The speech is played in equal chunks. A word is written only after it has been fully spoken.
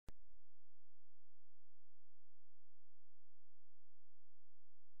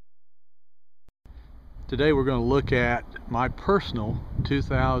Today we're going to look at my personal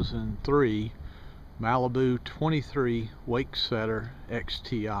 2003 Malibu 23 Wakesetter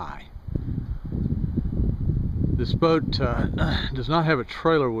XTi. This boat does not have a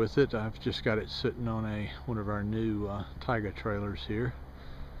trailer with it. I've just got it sitting on one of our new Taiga trailers here.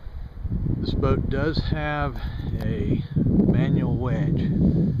 This boat does have a manual wedge.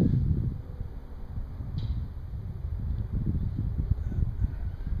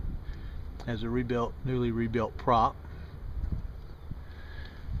 Has a newly rebuilt prop.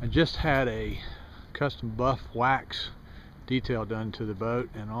 I just had a custom buff wax detail done to the boat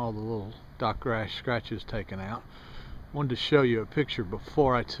and all the little dock rash scratches taken out. Wanted to show you a picture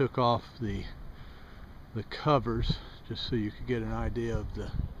before I took off the covers, just so you could get an idea of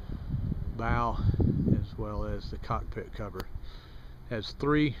the bow as well as the cockpit cover. It has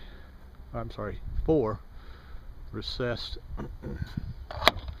four recessed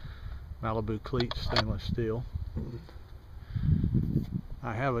Malibu cleats, stainless steel.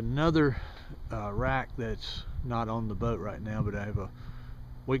 I have another rack that's not on the boat right now, but I have a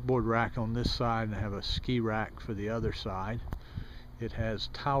wakeboard rack on this side and I have a ski rack for the other side. It has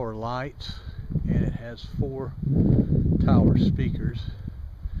tower lights and it has 4 tower speakers,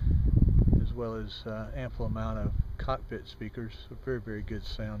 as well as ample amount of cockpit speakers. A very good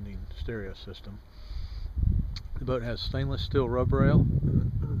sounding stereo system. The boat has stainless steel rub rail,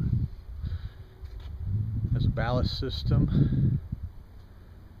 has a ballast system,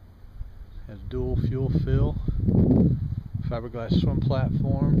 has dual fuel fill, fiberglass swim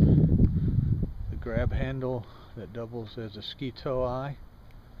platform, the grab handle that doubles as a ski tow eye,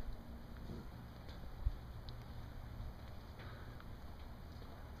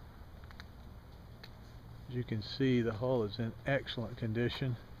 as you can see, the hull is in excellent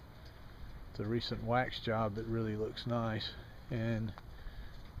condition. It's a recent wax job that really looks nice, and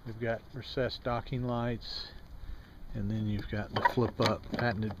we've got recessed docking lights, and then you've got the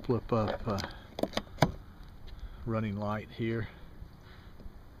patented flip up running light here.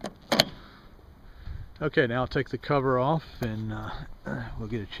 Okay, now I'll take the cover off and we'll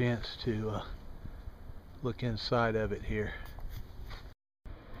get a chance to look inside of it here.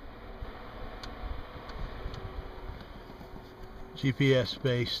 GPS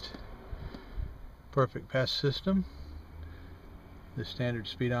based perfect pass system. The standard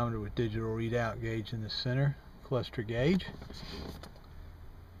speedometer with digital readout gauge in the center, cluster gauge.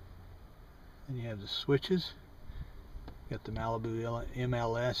 Then you have the switches. Got the Malibu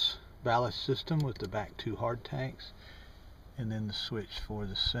MLS ballast system with the back 2 hard tanks, and then the switch for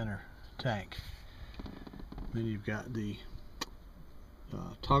the center tank. Then you've got the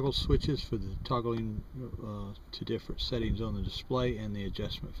toggle switches for the toggling to different settings on the display, and the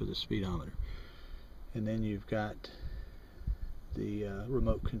adjustment for the speedometer. And then you've got the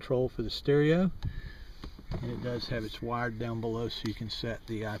remote control for the stereo, and it does have its wired down below, so you can set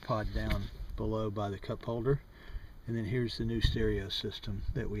the iPod down below by the cup holder. And then here's the new stereo system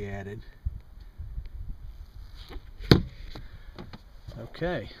that we added.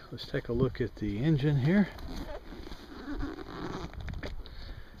 Okay, let's take a look at the engine here.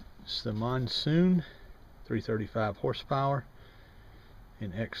 It's the Monsoon, 335 horsepower,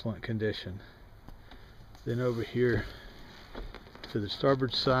 in excellent condition. Then over here to the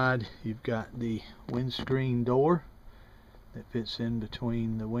starboard side, you've got the windscreen door that fits in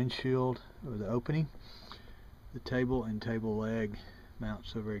between the windshield, or the opening. The table and table leg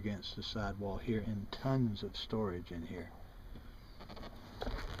mounts over against the sidewall here, and tons of storage in here.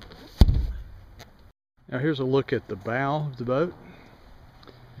 Now here's a look at the bow of the boat.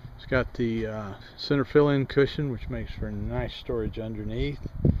 It's got the center fill-in cushion, which makes for nice storage underneath.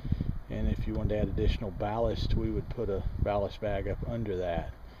 And if you wanted to add additional ballast, we would put a ballast bag up under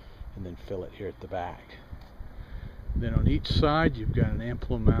that and then fill it here at the back. Then on each side you've got an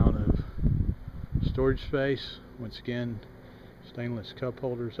ample amount of storage space. Once again, stainless cup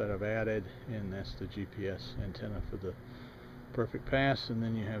holders that I've added, and that's the GPS antenna for the perfect pass. And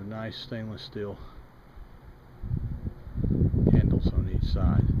then you have nice stainless steel handles on each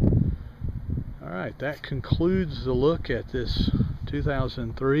side. Alright, that concludes the look at this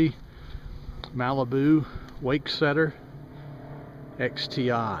 2003 Malibu Wakesetter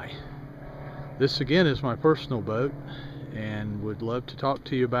XTi. This again is my personal boat, and would love to talk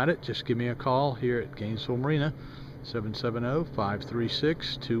to you about it. Just give me a call here at Gainesville Marina,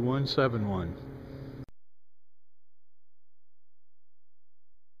 770-536-2171.